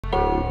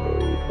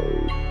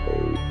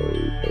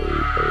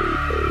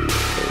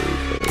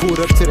Pulled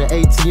up to the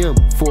ATM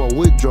for a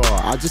withdrawal.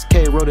 I just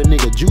wrote a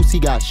nigga juice, he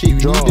got shit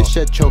draw. You need to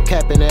shut your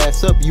capping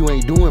ass up, you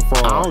ain't doing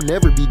fraud. I don't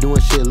never be doing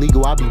shit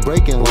legal, I be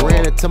breaking law.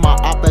 Ran into my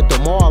op at the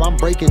mall, I'm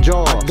breaking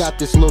jaws. I got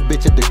this little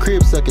bitch at the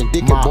crib sucking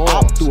dick and balls. My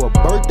op threw a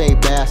birthday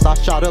bash, I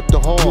shot up the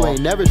hall. You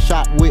ain't never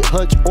shot with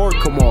Hutch or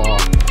Kamal.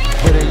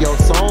 But in your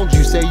songs,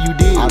 you say you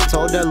did. I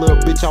told that little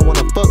bitch I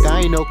wanna fuck,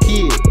 I ain't no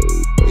kid.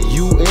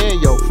 You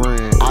and your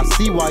friend, I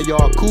see why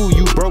y'all cool,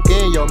 you broke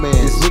and your man.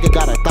 This nigga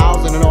got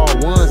 1,000 and all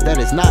ones, that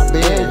is not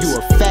bad. You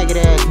a faggot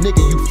ass nigga,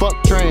 you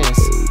fuck trans.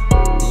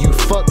 You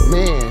fuck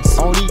mans.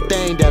 Only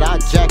thing that I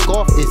jack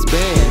off is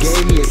bands.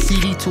 Gave me a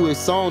CD to his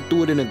song,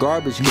 threw it in the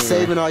garbage can. You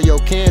saving all your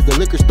cans, the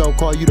liquor store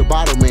call you the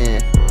bottle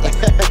man.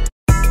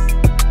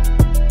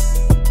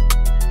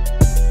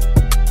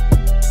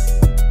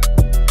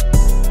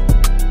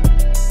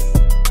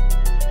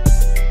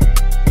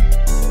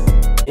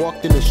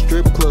 Walked in the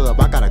strip club,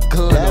 I got a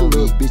gun. That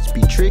little bitch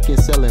be tricking,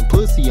 selling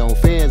pussy on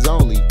fans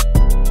only.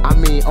 I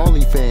mean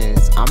only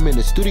fans. I'm in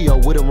the studio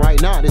with him right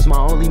now, this my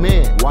only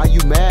man. Why you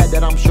mad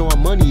that I'm showing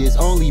money, it's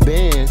only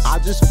bands? I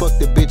just fucked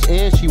the bitch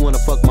and she wanna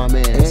fuck my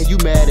man. And you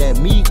mad at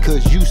me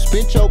cause you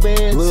spent your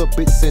bands? Little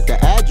bitch sent the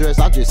address,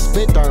 I just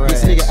spent her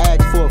ass. This nigga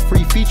asked for a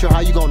free feature,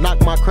 how you gon' knock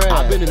my crab?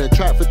 I been in the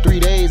trap for 3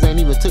 days, ain't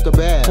even took a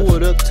bath.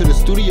 Pulled up to the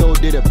studio,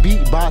 did a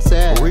beat by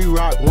Sad.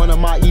 Re-rock one of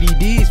my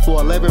EDDs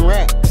for 11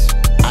 racks.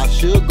 I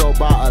should go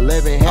buy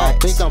 11 hats.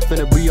 I think I'm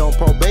finna be on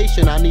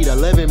probation, I need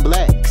 11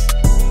 blacks.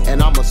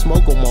 And I'ma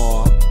smoke them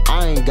all.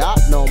 I ain't got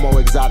no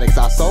more exotics,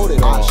 I sold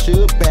it all. I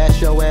should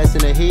bash your ass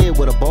in the head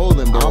with a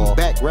bowling ball. I'm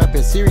back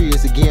rapping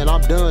serious again,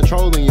 I'm done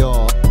trolling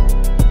y'all.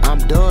 I'm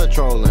done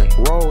trolling.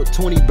 Rolled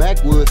 20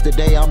 backwoods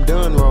today, I'm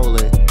done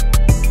rolling.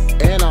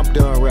 And I'm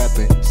done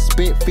rapping.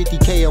 Spent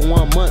 50K in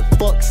 1 month,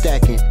 fuck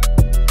stacking.